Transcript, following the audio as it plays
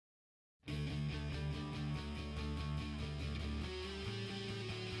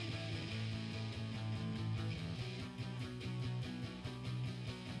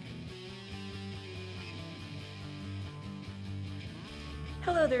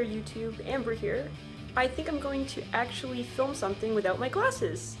Hello there YouTube, Amber here. I think I'm going to actually film something without my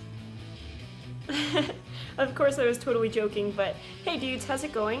glasses. Of course I was totally joking, but hey dudes, how's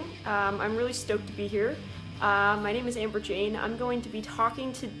it going? I'm really stoked to be here. My name is Amber Jane. I'm going to be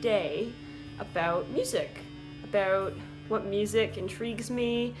talking today about music, about what music intrigues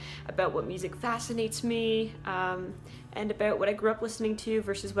me, about what music fascinates me, and about what I grew up listening to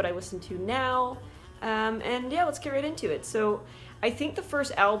versus what I listen to now. And yeah, let's get right into it. So I think the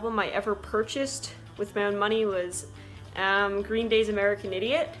first album I ever purchased with my own money was Green Day's American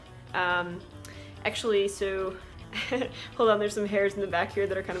Idiot. Actually, so hold on, there's some hairs in the back here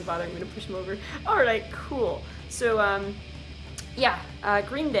that are kind of bothering me. To push them over. Alright, cool. So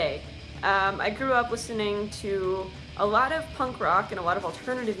Green Day. I grew up listening to a lot of punk rock and a lot of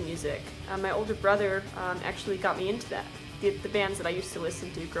alternative music. My older brother actually got me into that, the bands that I used to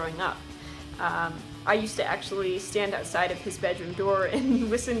listen to growing up. I used to actually stand outside of his bedroom door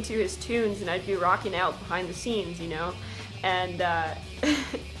and listen to his tunes, and I'd be rocking out behind the scenes, you know? And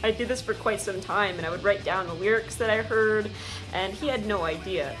I did this for quite some time, and I would write down the lyrics that I heard, and he had no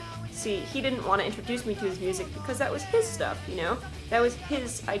idea. See, he didn't want to introduce me to his music because that was his stuff, you know? That was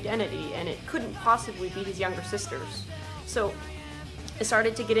his identity, and it couldn't possibly be his younger sister's. So I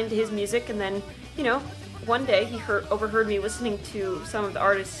started to get into his music, and then, you know, one day he overheard me listening to some of the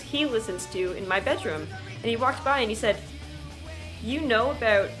artists he listens to in my bedroom, and he walked by and he said, "You know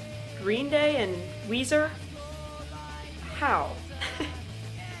about Green Day and Weezer? How?"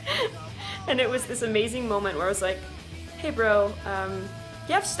 And it was this amazing moment where I was like, "Hey bro,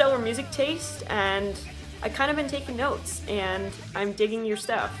 you have stellar music taste, and I kind of been taking notes, and I'm digging your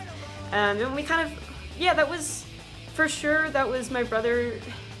stuff." And we kind of, yeah, that was, for sure, that was my brother.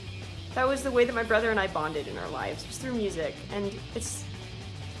 That was the way that my brother and I bonded in our lives, was through music. And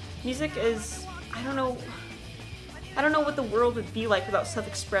music is, I don't know what the world would be like without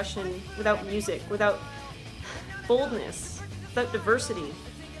self-expression, without music, without boldness, without diversity.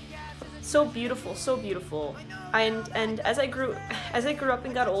 So beautiful, so beautiful. And as I grew up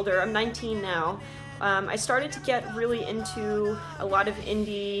and got older, I'm 19 now, I started to get really into a lot of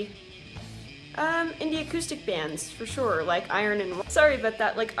indie acoustic bands, for sure, like Iron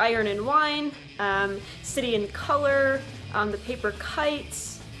and Wine, City and Color, The Paper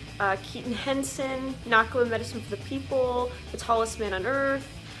Kites, Keaton Henson, Nahko Medicine for the People, The Tallest Man on Earth,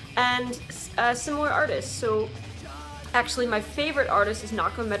 and similar artists. So actually my favorite artist is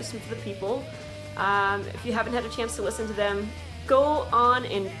Nahko Medicine for the People. If you haven't had a chance to listen to them, go on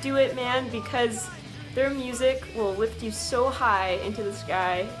and do it, man, because their music will lift you so high into the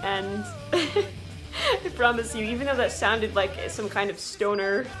sky, and I promise you, even though that sounded like some kind of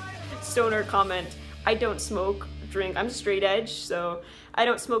stoner comment, I don't smoke, drink, I'm straight edge, so I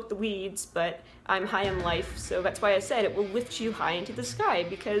don't smoke the weeds, but I'm high on life, so that's why I said it will lift you high into the sky,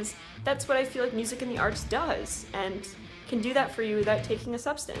 because that's what I feel like music and the arts does, and can do that for you without taking a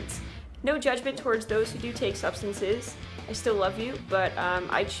substance. No judgment towards those who do take substances. I still love you, but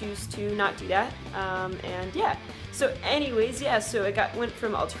I choose to not do that, and yeah. So anyways, yeah, so I went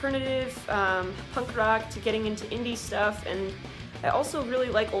from alternative punk rock to getting into indie stuff, and I also really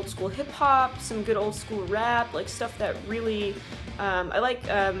like old school hip hop, some good old school rap, like stuff that really, I like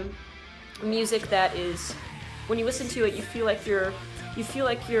music that is, when you listen to it, you feel like you're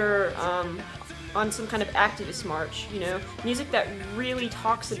on some kind of activist march, you know? Music that really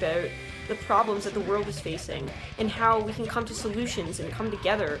talks about the problems that the world is facing, and how we can come to solutions and come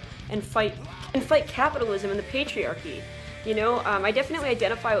together and fight capitalism and the patriarchy. You know, I definitely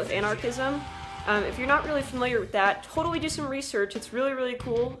identify with anarchism. If you're not really familiar with that, totally do some research. It's really, really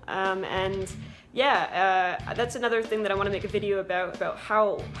cool. And yeah, that's another thing that I want to make a video about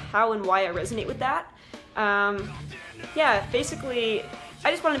how and why I resonate with that. Yeah, basically, I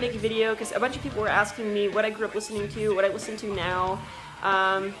just wanted to make a video because a bunch of people were asking me what I grew up listening to, what I listen to now.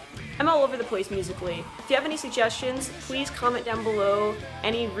 I'm all over the place musically. If you have any suggestions, please comment down below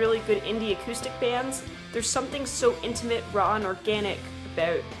any really good indie acoustic bands. There's something so intimate, raw, and organic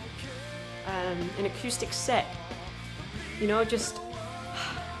about an acoustic set. You know, just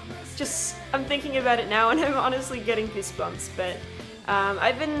I'm thinking about it now, and I'm honestly getting goosebumps. But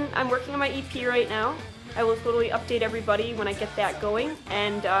I'm working on my EP right now. I will totally update everybody when I get that going,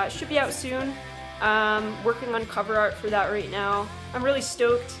 and it should be out soon. Working on cover art for that right now. I'm really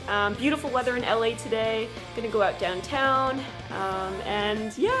stoked. Beautiful weather in LA today. Gonna go out downtown,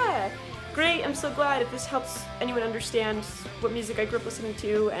 and yeah, great. I'm so glad if this helps anyone understand what music I grew up listening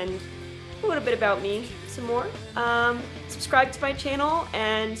to and a little bit about me some more. Subscribe to my channel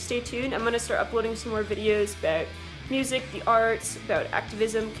and stay tuned. I'm gonna start uploading some more videos about music, the arts, about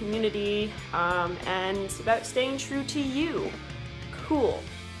activism, community, and about staying true to you. Cool.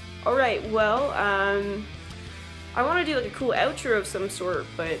 Alright, well, I want to do like a cool outro of some sort,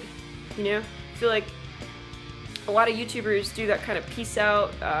 but, you know, I feel like a lot of YouTubers do that kind of peace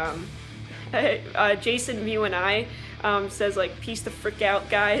out. Jason Mew and I says like peace the frick out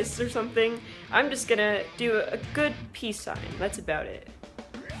guys or something. I'm just gonna do a good peace sign. That's about it.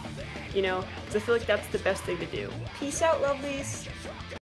 You know, because I feel like that's the best thing to do. Peace out, lovelies.